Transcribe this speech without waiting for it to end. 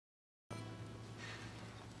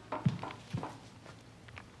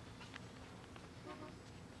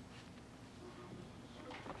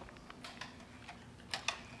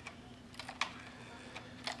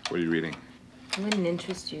What are you reading? It wouldn't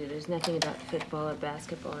interest you. There's nothing about football or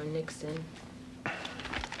basketball or Nixon.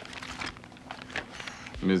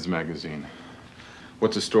 Ms. Magazine.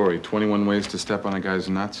 What's the story? 21 ways to step on a guy's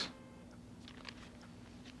nuts?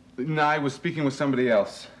 No, I was speaking with somebody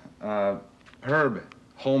else. Herb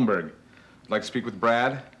Holmberg. Like to speak with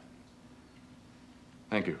Brad?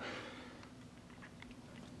 Thank you.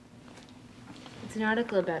 It's an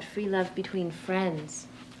article about free love between friends.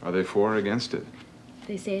 Are they for or against it?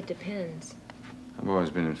 They say it depends. I've always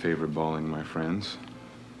been in favor of balling my friends.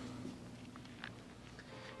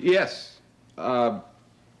 Yes. Herb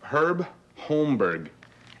Holmberg.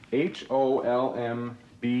 Holmberg.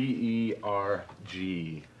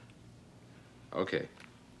 Okay.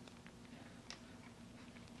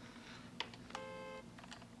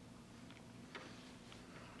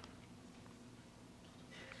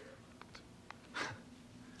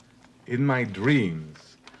 In my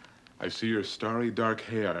dreams, I see your starry dark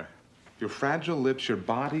hair, your fragile lips, your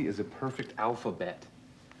body is a perfect alphabet.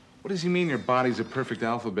 What does he mean your body's a perfect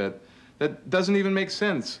alphabet? That doesn't even make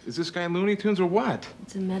sense. Is this guy Looney Tunes or what?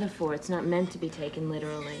 It's a metaphor. It's not meant to be taken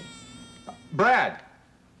literally. Brad!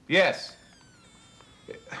 Yes.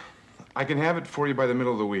 I can have it for you by the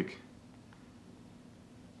middle of the week.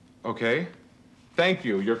 Okay? Thank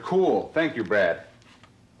you. You're cool. Thank you, Brad.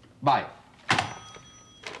 Bye.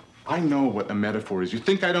 I know what a metaphor is. You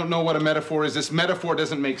think I don't know what a metaphor is? This metaphor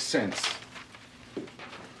doesn't make sense.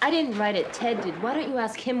 I didn't write it. Ted did. Why don't you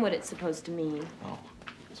ask him what it's supposed to mean? Oh,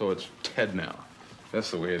 so it's Ted now.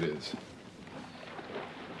 That's the way it is.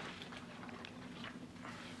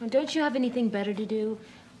 Well, don't you have anything better to do?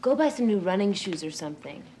 Go buy some new running shoes or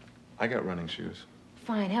something. I got running shoes.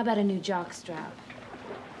 Fine. How about a new jock strap?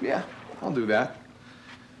 Yeah, I'll do that.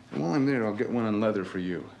 And while I'm there, I'll get one in leather for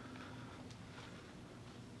you.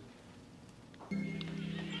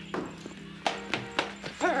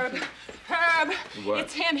 Herb, what?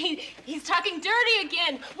 It's him. He's talking dirty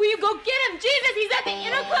again. Will you go get him? Jesus, he's at the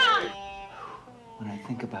intercom. When I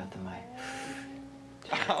think about them,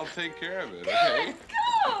 I'll take care of it, okay?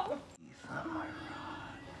 Go!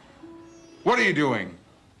 What are you doing?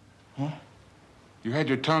 Huh? You had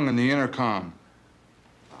your tongue in the intercom.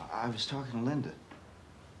 I was talking to Linda.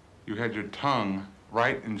 You had your tongue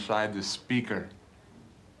right inside the speaker.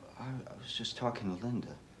 I was just talking to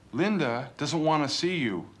Linda. Linda doesn't want to see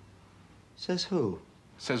you. Says who?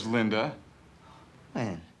 Says Linda.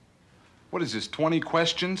 When? What is this, 20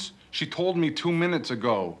 questions? She told me 2 minutes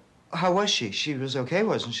ago. How was she? She was okay,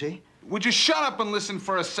 wasn't she? Would you shut up and listen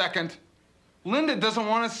for a second? Linda doesn't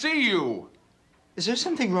want to see you. Is there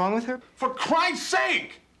something wrong with her? For Christ's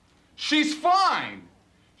sake! She's fine.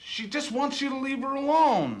 She just wants you to leave her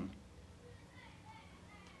alone.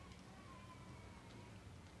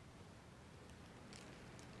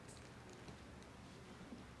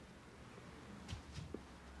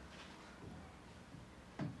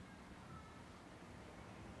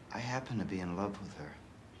 I happen to be in love with her.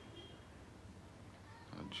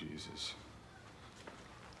 Oh, Jesus.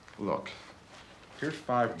 Look, here's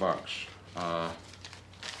 $5.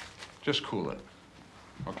 Just cool it,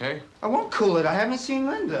 okay? I won't cool it. I haven't seen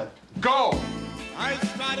Linda. Go! I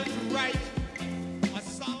started to write a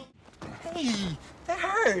song. Hey, that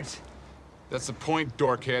hurt. That's the point,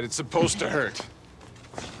 dorkhead. It's supposed to hurt.